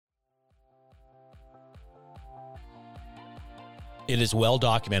It is well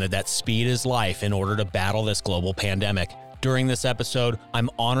documented that speed is life in order to battle this global pandemic. During this episode, I'm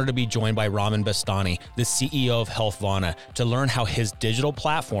honored to be joined by Raman Bastani, the CEO of Healthvana, to learn how his digital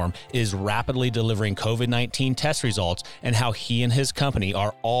platform is rapidly delivering COVID-19 test results and how he and his company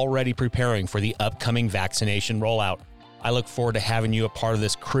are already preparing for the upcoming vaccination rollout. I look forward to having you a part of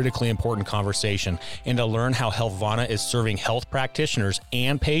this critically important conversation and to learn how Healthvana is serving health practitioners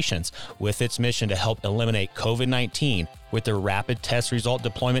and patients with its mission to help eliminate COVID-19 with their rapid test result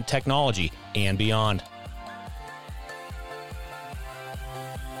deployment technology and beyond.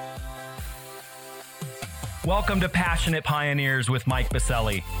 Welcome to Passionate Pioneers with Mike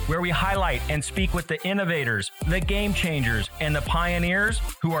Biselli, where we highlight and speak with the innovators, the game changers, and the pioneers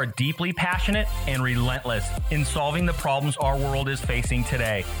who are deeply passionate and relentless in solving the problems our world is facing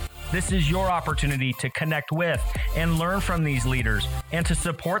today. This is your opportunity to connect with and learn from these leaders and to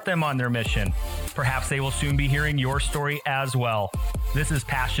support them on their mission. Perhaps they will soon be hearing your story as well. This is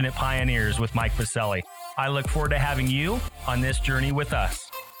Passionate Pioneers with Mike Biselli. I look forward to having you on this journey with us.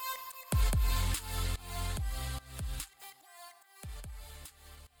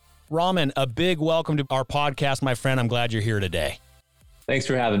 Raman, a big welcome to our podcast, my friend. I'm glad you're here today. Thanks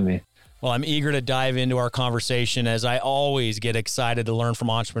for having me. Well, I'm eager to dive into our conversation as I always get excited to learn from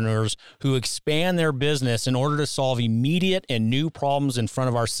entrepreneurs who expand their business in order to solve immediate and new problems in front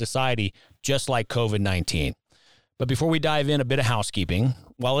of our society, just like COVID-19. But before we dive in, a bit of housekeeping.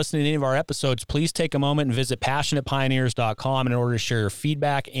 While listening to any of our episodes, please take a moment and visit passionatepioneers.com in order to share your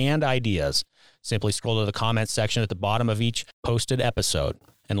feedback and ideas. Simply scroll to the comments section at the bottom of each posted episode.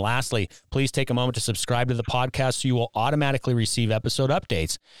 And lastly, please take a moment to subscribe to the podcast so you will automatically receive episode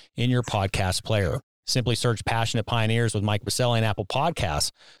updates in your podcast player. Simply search Passionate Pioneers with Mike Biselli in Apple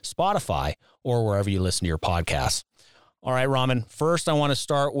Podcasts, Spotify, or wherever you listen to your podcasts. All right, Raman, first I want to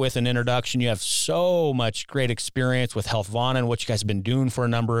start with an introduction. You have so much great experience with Healthvana and what you guys have been doing for a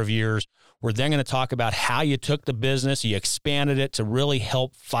number of years. We're then going to talk about how you took the business, you expanded it to really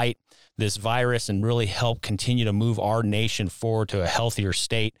help fight this virus and really help continue to move our nation forward to a healthier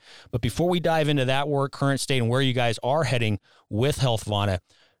state. But before we dive into that work, current state, and where you guys are heading with Healthvana,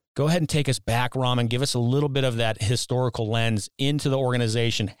 go ahead and take us back, Raman. Give us a little bit of that historical lens into the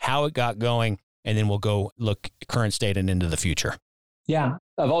organization, how it got going, and then we'll go look current state and into the future. Yeah,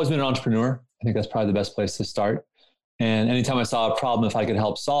 I've always been an entrepreneur. I think that's probably the best place to start. And anytime I saw a problem, if I could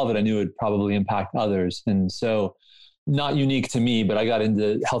help solve it, I knew it would probably impact others. And so not unique to me, but I got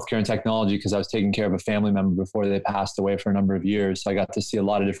into healthcare and technology because I was taking care of a family member before they passed away for a number of years. So I got to see a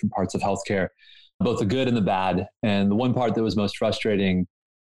lot of different parts of healthcare, both the good and the bad. And the one part that was most frustrating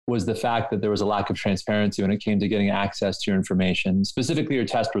was the fact that there was a lack of transparency when it came to getting access to your information, specifically your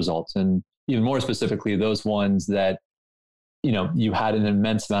test results. And even more specifically, those ones that, you had an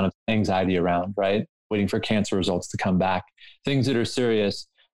immense amount of anxiety around, right? Waiting for cancer results to come back, things that are serious.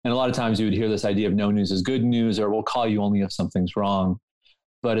 And a lot of times you would hear this idea of no news is good news, or we'll call you only if something's wrong.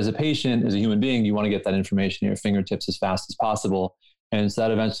 But as a patient, as a human being, you want to get that information at your fingertips as fast as possible. And so that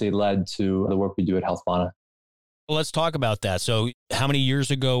eventually led to the work we do at Healthvana. Well, let's talk about that. So how many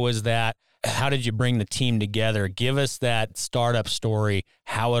years ago was that? How did you bring the team together? Give us that startup story,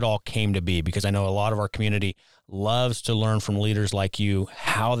 how it all came to be, because I know a lot of our community loves to learn from leaders like you.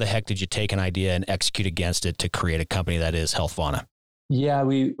 How the heck did you take an idea and execute against it to create a company that is Healthvana? Yeah,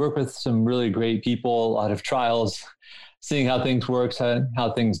 we work with some really great people, a lot of trials, seeing how things work,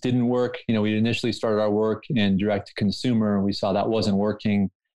 how things didn't work. We initially started our work in direct to consumer. We saw that wasn't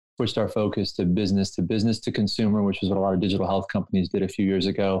working. Switched our focus to business to consumer, which is what a lot of digital health companies did a few years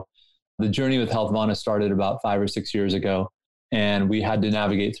ago. The journey with Healthvana started about 5 or 6 years ago, and we had to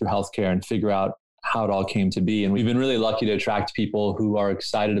navigate through healthcare and figure out how it all came to be. And we've been really lucky to attract people who are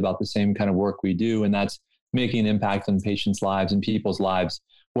excited about the same kind of work we do, and that's making an impact on patients' lives and people's lives.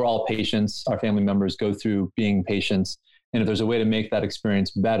 We're all patients. Our family members go through being patients. And if there's a way to make that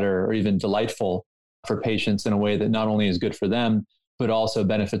experience better or even delightful for patients in a way that not only is good for them, but also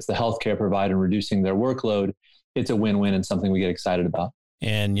benefits the healthcare provider in reducing their workload, it's a win-win and something we get excited about.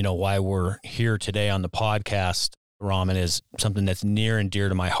 And why we're here today on the podcast, Raman, is something that's near and dear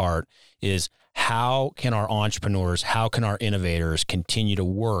to my heart, is how can our entrepreneurs, how can our innovators continue to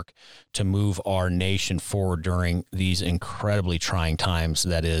work to move our nation forward during these incredibly trying times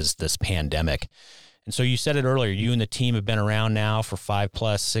that is this pandemic? And so you said it earlier, you and the team have been around now for 5+,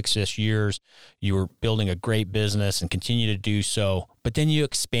 6-ish years. You were building a great business and continue to do so, but then you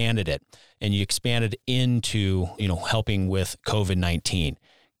expanded it and you expanded into, helping with COVID-19.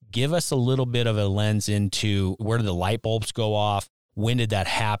 Give us a little bit of a lens into where did the light bulbs go off? When did that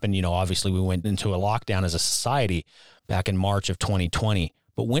happen? Obviously we went into a lockdown as a society back in March of 2020,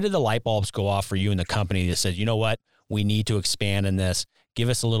 but when did the light bulbs go off for you and the company that said, you know what, we need to expand in this. Give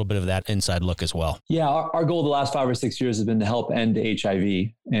us a little bit of that inside look as well. Yeah, our goal the last 5 or 6 years has been to help end HIV.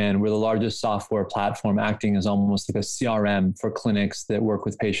 And we're the largest software platform acting as almost like a CRM for clinics that work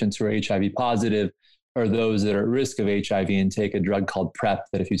with patients who are HIV positive or those that are at risk of HIV and take a drug called PrEP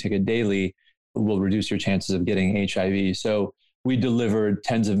that if you take it daily will reduce your chances of getting HIV. So we delivered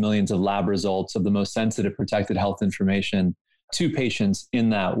tens of millions of lab results of the most sensitive protected health information to patients in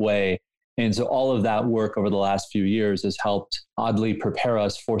that way. And so all of that work over the last few years has helped oddly prepare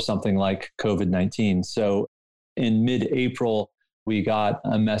us for something like COVID-19. So in mid-April, we got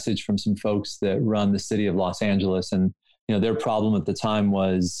a message from some folks that run the city of Los Angeles. And their problem at the time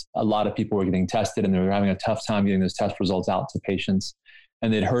was a lot of people were getting tested and they were having a tough time getting those test results out to patients.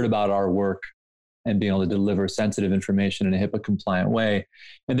 And they'd heard about our work and being able to deliver sensitive information in a HIPAA compliant way.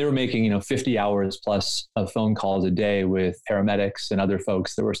 And they were making, 50 hours plus of phone calls a day with paramedics and other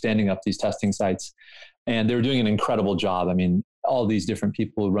folks that were standing up these testing sites. And they were doing an incredible job. I mean, all these different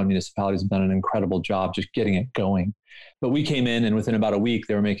people who run municipalities have done an incredible job just getting it going. But we came in and within about a week,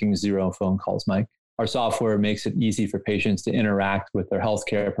 they were making 0 phone calls, Mike. Our software makes it easy for patients to interact with their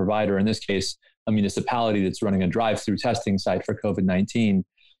healthcare provider, in this case, a municipality that's running a drive-through testing site for COVID-19,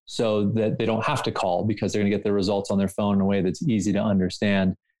 so that they don't have to call because they're going to get their results on their phone in a way that's easy to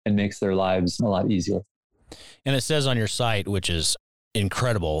understand and makes their lives a lot easier. And it says on your site, which is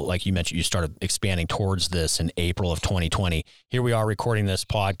incredible, like you mentioned, you started expanding towards this in April of 2020. Here we are recording this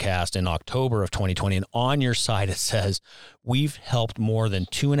podcast in October of 2020. And on your site, it says, we've helped more than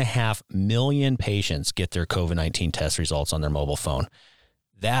 2.5 million patients get their COVID-19 test results on their mobile phone.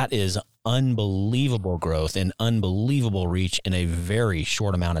 That is unbelievable growth and unbelievable reach in a very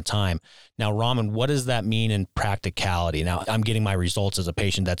short amount of time. Now, Raman, what does that mean in practicality? Now, I'm getting my results as a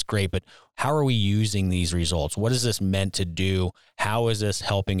patient. That's great. But how are we using these results? What is this meant to do? How is this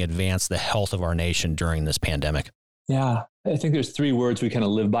helping advance the health of our nation during this pandemic? Yeah, I think there's 3 words we kind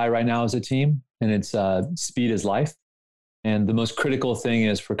of live by right now as a team, and it's speed is life. And the most critical thing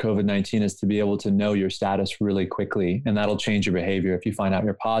is for COVID-19 is to be able to know your status really quickly. And that'll change your behavior if you find out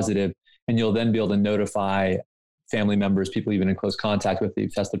you're positive. And you'll then be able to notify family members, people even in close contact with you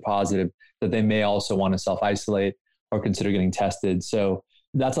tested positive, that they may also want to self-isolate or consider getting tested. So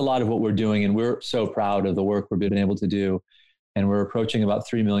that's a lot of what we're doing. And we're so proud of the work we've been able to do. And we're approaching about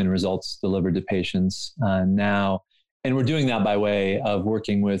 3 million results delivered to patients now. And we're doing that by way of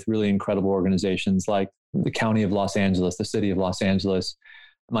working with really incredible organizations like the County of Los Angeles, the City of Los Angeles,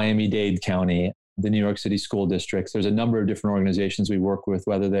 Miami-Dade County, the New York City school districts. There's a number of different organizations we work with,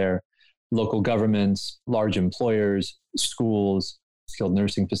 whether they're local governments, large employers, schools, skilled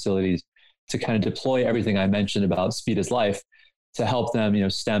nursing facilities, to kind of deploy everything I mentioned about speed is life to help them,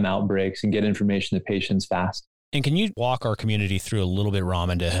 stem outbreaks and get information to patients fast. And can you walk our community through a little bit,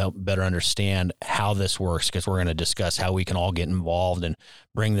 Raman, to help better understand how this works? Because we're going to discuss how we can all get involved and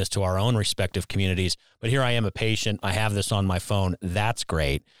bring this to our own respective communities. But here I am, a patient. I have this on my phone. That's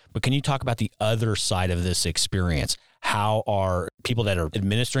great. But can you talk about the other side of this experience? How are people that are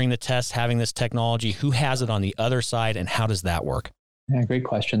administering the test having this technology? Who has it on the other side? And how does that work? Yeah, great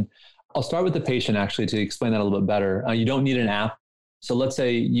question. I'll start with the patient, actually, to explain that a little bit better. You don't need an app. So let's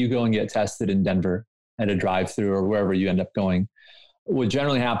say you go and get tested in Denver at a drive-through or wherever you end up going. What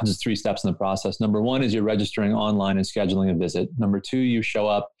generally happens is 3 steps in the process. Number 1 is you're registering online and scheduling a visit. Number 2, you show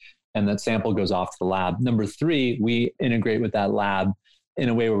up and that sample goes off to the lab. Number 3, we integrate with that lab in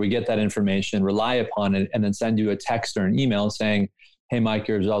a way where we get that information, rely upon it, and then send you a text or an email saying, hey, Mike,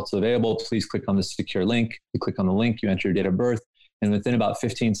 your results are available. Please click on this secure link. You click on the link, you enter your date of birth, and within about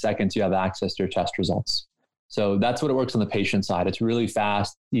 15 seconds, you have access to your test results. So that's what it works on the patient side. It's really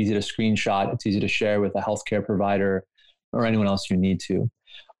fast, easy to screenshot. It's easy to share with a healthcare provider or anyone else you need to.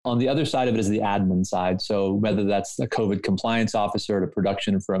 On the other side of it is the admin side. So whether that's a COVID compliance officer at a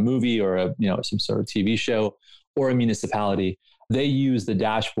production for a movie or some sort of TV show or a municipality, they use the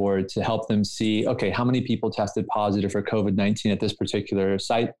dashboard to help them see, okay, how many people tested positive for COVID-19 at this particular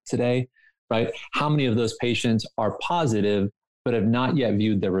site today, right? How many of those patients are positive but have not yet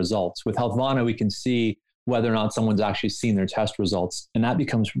viewed their results? With Healthvana, we can see whether or not someone's actually seen their test results. And that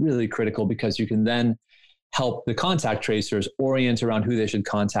becomes really critical because you can then help the contact tracers orient around who they should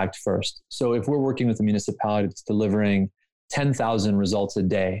contact first. So if we're working with a municipality that's delivering 10,000 results a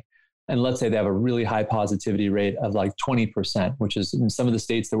day, and let's say they have a really high positivity rate of like 20%, which is in some of the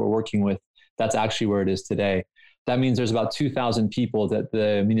states that we're working with, that's actually where it is today. That means there's about 2,000 people that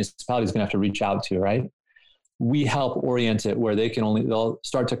the municipality is going to have to reach out to, right? We help orient it where they'll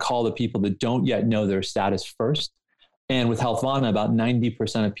start to call the people that don't yet know their status first. And with Healthvana, about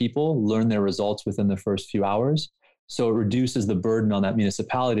 90% of people learn their results within the first few hours. So it reduces the burden on that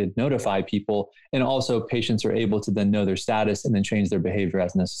municipality to notify people. And also patients are able to then know their status and then change their behavior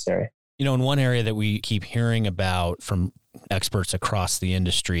as necessary. You know, in one area that we keep hearing about from experts across the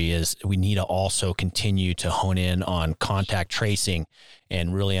industry is we need to also continue to hone in on contact tracing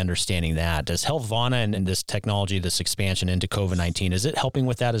and really understanding that. Does Healthvana and this technology, this expansion into COVID-19, is it helping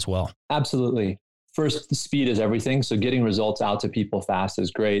with that as well? Absolutely. First, the speed is everything. So getting results out to people fast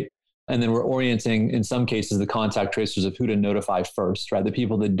is great. And then we're orienting, in some cases, the contact tracers of who to notify first, right? The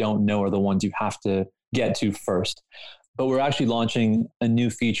people that don't know are the ones you have to get to first. But we're actually launching a new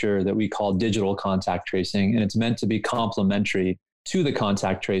feature that we call digital contact tracing, and it's meant to be complementary to the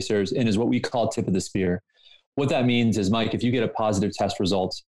contact tracers and is what we call tip of the spear. What that means is, Mike, if you get a positive test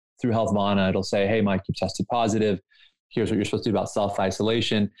result through Healthvana, it'll say, hey, Mike, you've tested positive. Here's what you're supposed to do about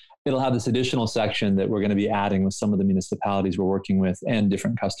self-isolation. It'll have this additional section that we're going to be adding with some of the municipalities we're working with and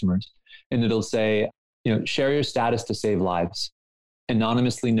different customers. And it'll say, share your status to save lives.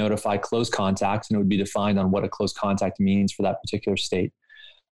 Anonymously notify close contacts, and it would be defined on what a close contact means for that particular state,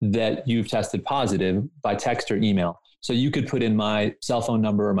 that you've tested positive by text or email. So you could put in my cell phone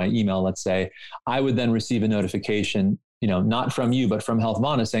number or my email, let's say. I would then receive a notification, not from you, but from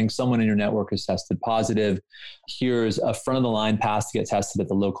Healthvana saying someone in your network has tested positive. Here's a front of the line pass to get tested at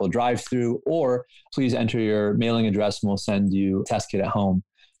the local drive-through, or please enter your mailing address and we'll send you a test kit at home.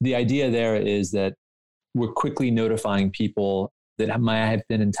 The idea there is that we're quickly notifying people that might have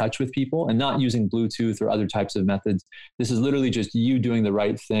been in touch with people and not using Bluetooth or other types of methods. This is literally just you doing the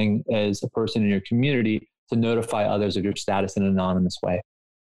right thing as a person in your community to notify others of your status in an anonymous way.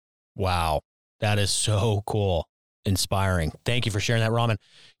 Wow. That is so cool. Inspiring. Thank you for sharing that, Raman.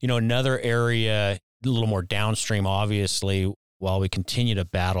 Another area, a little more downstream, obviously, while we continue to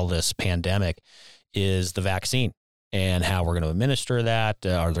battle this pandemic, is the vaccine and how we're going to administer that.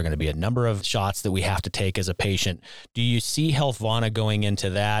 Are there going to be a number of shots that we have to take as a patient? Do you see Healthvana going into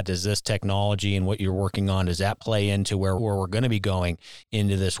that? Does this technology and what you're working on, does that play into where we're going to be going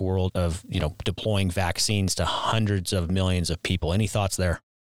into this world of, deploying vaccines to hundreds of millions of people? Any thoughts there?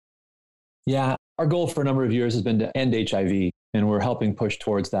 Yeah, our goal for a number of years has been to end HIV, and we're helping push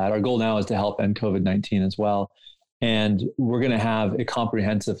towards that. Our goal now is to help end COVID-19 as well. And we're going to have a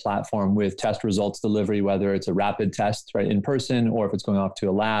comprehensive platform with test results delivery, whether it's a rapid test right in person or if it's going off to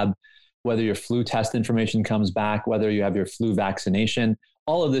a lab, whether your flu test information comes back, whether you have your flu vaccination.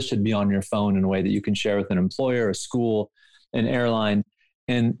 All of this should be on your phone in a way that you can share with an employer, a school, an airline.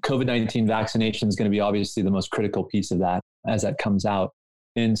 And COVID-19 vaccination is going to be obviously the most critical piece of that as that comes out.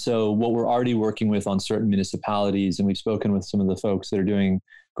 And so what we're already working with on certain municipalities, and we've spoken with some of the folks that are doing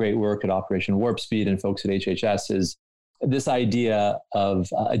great work at Operation Warp Speed and folks at HHS, is this idea of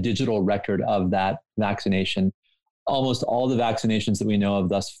a digital record of that vaccination. Almost all the vaccinations that we know of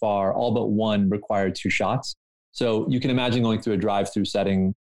thus far, all but one, required 2 shots. So you can imagine going through a drive-through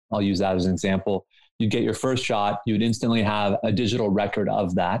setting. I'll use that as an example. You'd get your first shot. You would instantly have a digital record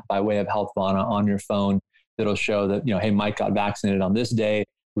of that by way of Healthvana on your phone that'll show that, hey, Mike got vaccinated on this day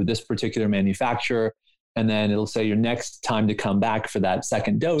with this particular manufacturer. And then it'll say your next time to come back for that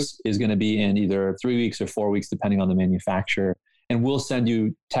second dose is going to be in either 3 weeks or 4 weeks, depending on the manufacturer. And we'll send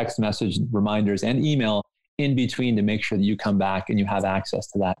you text message reminders and email in between to make sure that you come back and you have access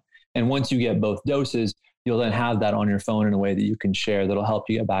to that. And once you get both doses, you'll then have that on your phone in a way that you can share that'll help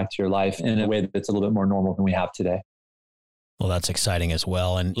you get back to your life in a way that's a little bit more normal than we have today. Well, that's exciting as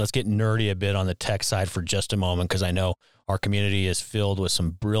well. And let's get nerdy a bit on the tech side for just a moment, because I know our community is filled with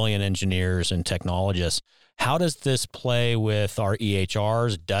some brilliant engineers and technologists. How does this play with our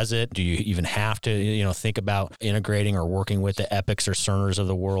EHRs? Does it? Do you even have to, think about integrating or working with the Epics or Cerners of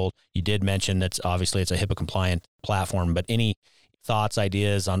the world? You did mention that obviously it's a HIPAA compliant platform, but any thoughts,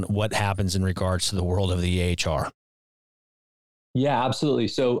 ideas on what happens in regards to the world of the EHR? Yeah, absolutely.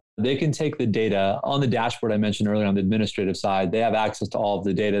 So they can take the data on the dashboard I mentioned earlier on the administrative side. They have access to all of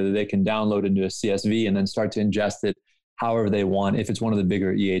the data that they can download into a CSV and then start to ingest it however they want if it's one of the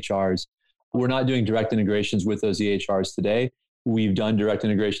bigger EHRs. We're not doing direct integrations with those EHRs today. We've done direct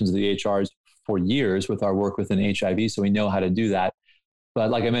integrations with the EHRs for years with our work within HIV, so we know how to do that. But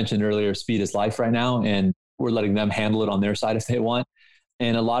like I mentioned earlier, speed is life right now, and we're letting them handle it on their side if they want.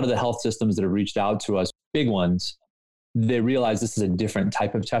 And a lot of the health systems that have reached out to us, big ones, they realize this is a different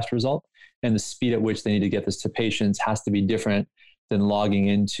type of test result, and the speed at which they need to get this to patients has to be different than logging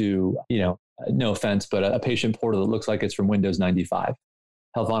into, no offense, but a patient portal that looks like it's from Windows 95.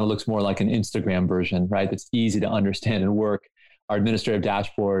 Healthvana looks more like an Instagram version, right? That's easy to understand and work. Our administrative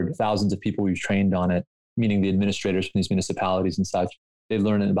dashboard, thousands of people we've trained on it, meaning the administrators from these municipalities and such, they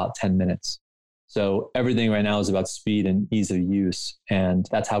learn in about 10 minutes. So everything right now is about speed and ease of use. And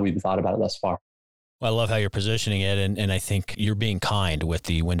that's how we've thought about it thus far. Well, I love how you're positioning it, and I think you're being kind with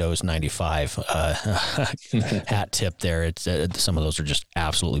the Windows 95 hat tip there. It's some of those are just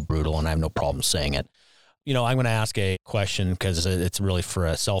absolutely brutal, and I have no problem saying it. I'm going to ask a question because it's really for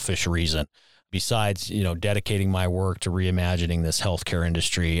a selfish reason. Besides, dedicating my work to reimagining this healthcare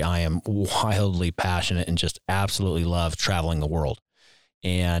industry, I am wildly passionate and just absolutely love traveling the world.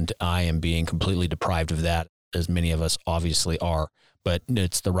 And I am being completely deprived of that, as many of us obviously are. But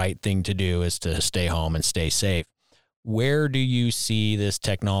it's the right thing to do is to stay home and stay safe. Where do you see this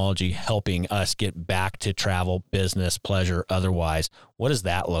technology helping us get back to travel, business, pleasure, otherwise? What does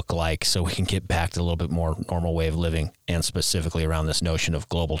that look like so we can get back to a little bit more normal way of living, and specifically around this notion of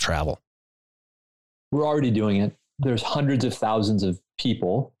global travel? We're already doing it. There's hundreds of thousands of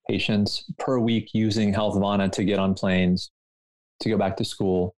people, patients per week using Healthvana to get on planes, to go back to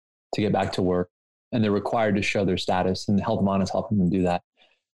school, to get back to work. And they're required to show their status, and Healthvana is helping them do that.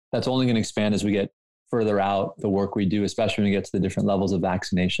 That's only going to expand as we get further out the work we do, especially when we get to the different levels of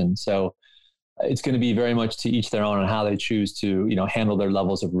vaccination. So it's going to be very much to each their own on how they choose to, handle their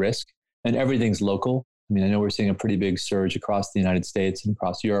levels of risk. And everything's local. I mean, I know we're seeing a pretty big surge across the United States and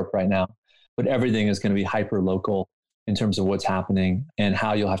across Europe right now, but everything is going to be hyper local in terms of what's happening and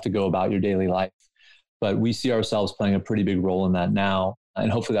how you'll have to go about your daily life. But we see ourselves playing a pretty big role in that now. And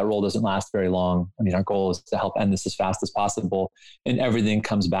hopefully that role doesn't last very long. I mean, our goal is to help end this as fast as possible. And everything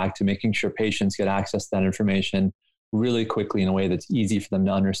comes back to making sure patients get access to that information really quickly in a way that's easy for them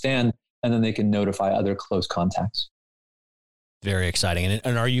to understand. And then they can notify other close contacts. Very exciting.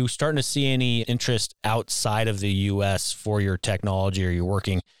 And are you starting to see any interest outside of the U.S. for your technology? Are you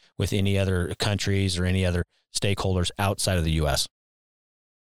working with any other countries or any other stakeholders outside of the U.S.?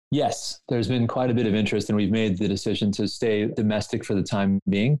 Yes, there's been quite a bit of interest, and we've made the decision to stay domestic for the time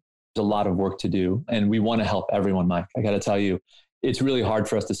being. There's a lot of work to do, and we want to help everyone, Mike. I got to tell you, it's really hard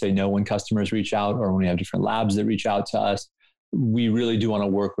for us to say no when customers reach out or when we have different labs that reach out to us. We really do want to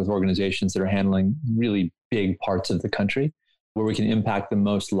work with organizations that are handling really big parts of the country where we can impact the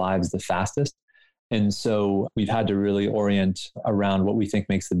most lives the fastest. And so we've had to really orient around what we think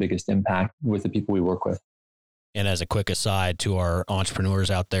makes the biggest impact with the people we work with. And as a quick aside to our entrepreneurs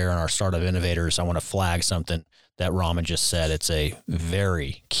out there and our startup innovators, I want to flag something that Raman just said. It's a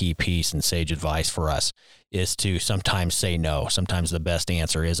very key piece and sage advice for us, is to sometimes say no. Sometimes the best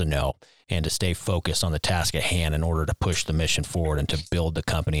answer is a no, and to stay focused on the task at hand in order to push the mission forward and to build the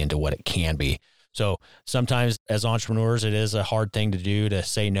company into what it can be. So sometimes as entrepreneurs, it is a hard thing to do to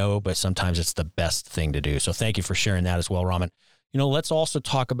say no, but sometimes it's the best thing to do. So thank you for sharing that as well, Raman. Let's also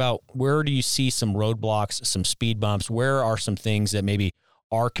talk about, where do you see some roadblocks, some speed bumps? Where are some things that maybe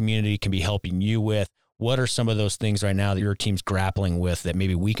our community can be helping you with? What are some of those things right now that your team's grappling with that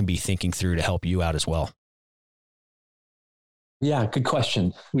maybe we can be thinking through to help you out as well? Yeah, good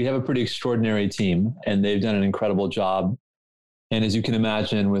question. We have a pretty extraordinary team, and they've done an incredible job. And as you can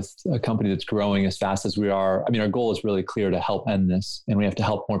imagine, with a company that's growing as fast as we are, our goal is really clear, to help end this, and we have to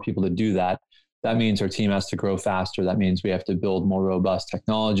help more people to do that. That means our team has to grow faster. That means we have to build more robust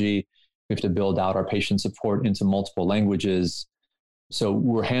technology. We have to build out our patient support into multiple languages. So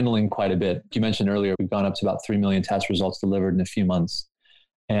we're handling quite a bit. You mentioned earlier, we've gone up to about 3 million test results delivered in a few months.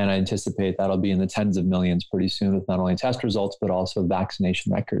 And I anticipate that'll be in the tens of millions pretty soon, with not only test results, but also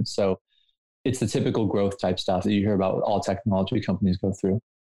vaccination records. So it's the typical growth type stuff that you hear about all technology companies go through.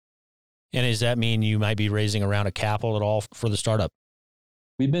 And does that mean you might be raising a round of capital at all for the startup?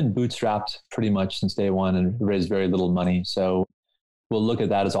 We've been bootstrapped pretty much since day one and raised very little money. So we'll look at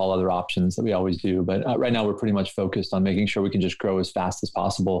that as all other options that we always do. But right now we're pretty much focused on making sure we can just grow as fast as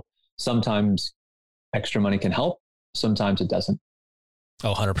possible. Sometimes extra money can help. Sometimes it doesn't.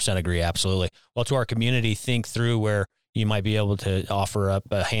 Oh, 100% agree. Absolutely. Well, to our community, think through where you might be able to offer up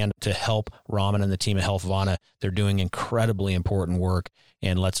a hand to help Raman and the team at Healthvana. They're doing incredibly important work,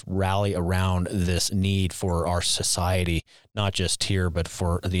 and let's rally around this need for our society, not just here, but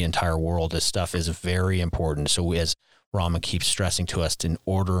for the entire world. This stuff is very important. So as Raman keeps stressing to us, in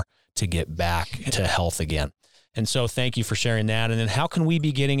order to get back to health again. And so thank you for sharing that. And then how can we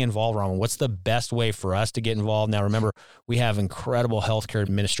be getting involved, Raman? What's the best way for us to get involved? Now, remember, we have incredible healthcare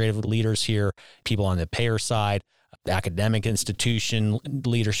administrative leaders here, people on the payer side, academic institution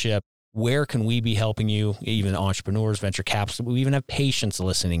leadership. Where can we be helping you? Even entrepreneurs, venture capitalists, we even have patients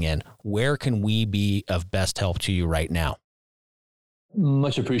listening in. Where can we be of best help to you right now?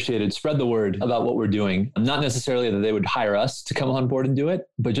 Much appreciated. Spread the word about what we're doing. Not necessarily that they would hire us to come on board and do it,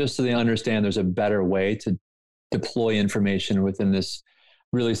 but just so they understand there's a better way to deploy information within this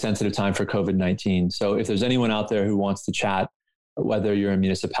really sensitive time for COVID-19. So if there's anyone out there who wants to chat, whether you're a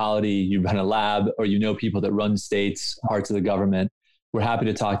municipality, you run a lab, or you know people that run states, parts of the government, we're happy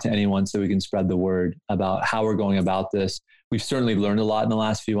to talk to anyone so we can spread the word about how we're going about this. We've certainly learned a lot in the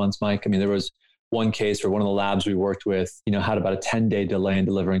last few months, Mike. I mean, there was one case where one of the labs we worked with, had about a 10-day delay in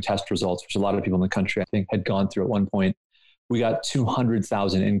delivering test results, which a lot of people in the country, I think, had gone through at one point. We got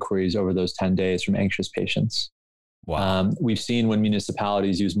 200,000 inquiries over those 10 days from anxious patients. Wow. We've seen when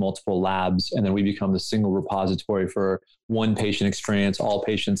municipalities use multiple labs, and then we become the single repository for one patient experience, all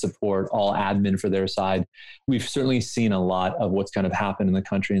patient support, all admin for their side. We've certainly seen a lot of what's kind of happened in the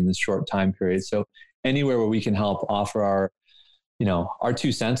country in this short time period. So anywhere where we can help offer our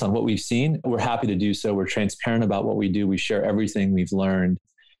 2 cents on what we've seen, we're happy to do so. We're transparent about what we do. We share everything we've learned.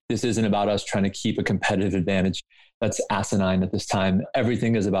 This isn't about us trying to keep a competitive advantage. That's asinine at this time.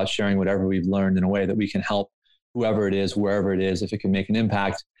 Everything is about sharing whatever we've learned in a way that we can help whoever it is, wherever it is, if it can make an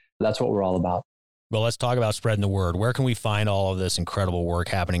impact. That's what we're all about. Well, let's talk about spreading the word. Where can we find all of this incredible work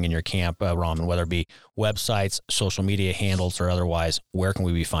happening in your camp, Raman, whether it be websites, social media handles, or otherwise? Where can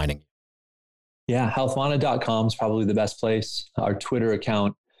we be finding you? Yeah, healthvana.com is probably the best place. Our Twitter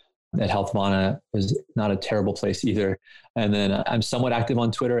account at Healthvana is not a terrible place either. And then I'm somewhat active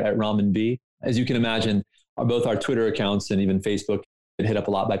on Twitter at RamanB. As you can imagine, both our Twitter accounts and even Facebook get hit up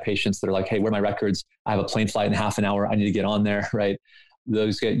a lot by patients that are like, hey, where are my records? I have a plane flight in half an hour. I need to get on there, right?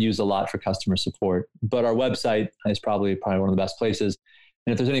 Those get used a lot for customer support. But our website is probably one of the best places.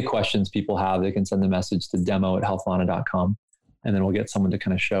 And if there's any questions people have, they can send a message to demo@healthvana.com. And then we'll get someone to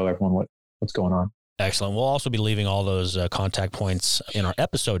kind of show everyone what's going on. Excellent. We'll also be leaving all those contact points in our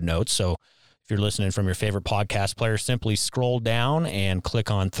episode notes. So if you're listening from your favorite podcast player, simply scroll down and click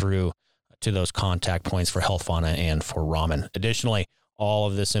on through to those contact points for Healthvana and for Raman. Additionally, all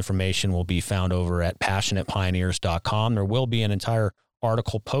of this information will be found over at passionatepioneers.com. There will be an entire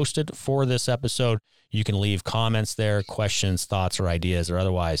article posted for this episode. You can leave comments there, questions, thoughts, or ideas or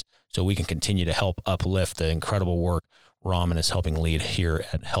otherwise, so we can continue to help uplift the incredible work Raman is helping lead here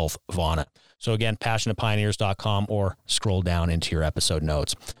at Healthvana. So again, passionatepioneers.com, or scroll down into your episode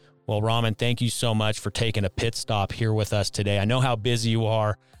notes. Well, Raman, thank you so much for taking a pit stop here with us today. I know how busy you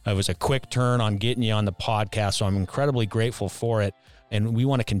are. It was a quick turn on getting you on the podcast, so I'm incredibly grateful for it. And we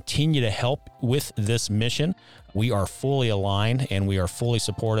want to continue to help with this mission. We are fully aligned and we are fully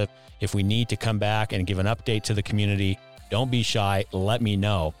supportive. If we need to come back and give an update to the community, don't be shy. Let me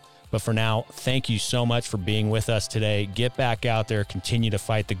know. But for now, thank you so much for being with us today. Get back out there, continue to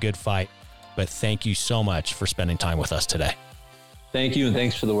fight the good fight. But thank you so much for spending time with us today. Thank you, and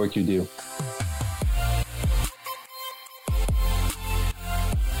thanks for the work you do.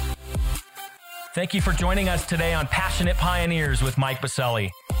 Thank you for joining us today on Passionate Pioneers with Mike Biselli.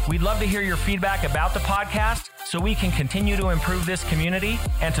 We'd love to hear your feedback about the podcast so we can continue to improve this community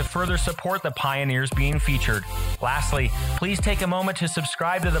and to further support the pioneers being featured. Lastly, please take a moment to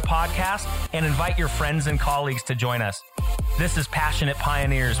subscribe to the podcast and invite your friends and colleagues to join us. This is Passionate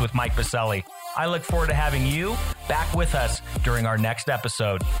Pioneers with Mike Biselli. I look forward to having you back with us during our next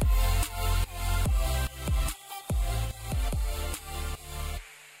episode.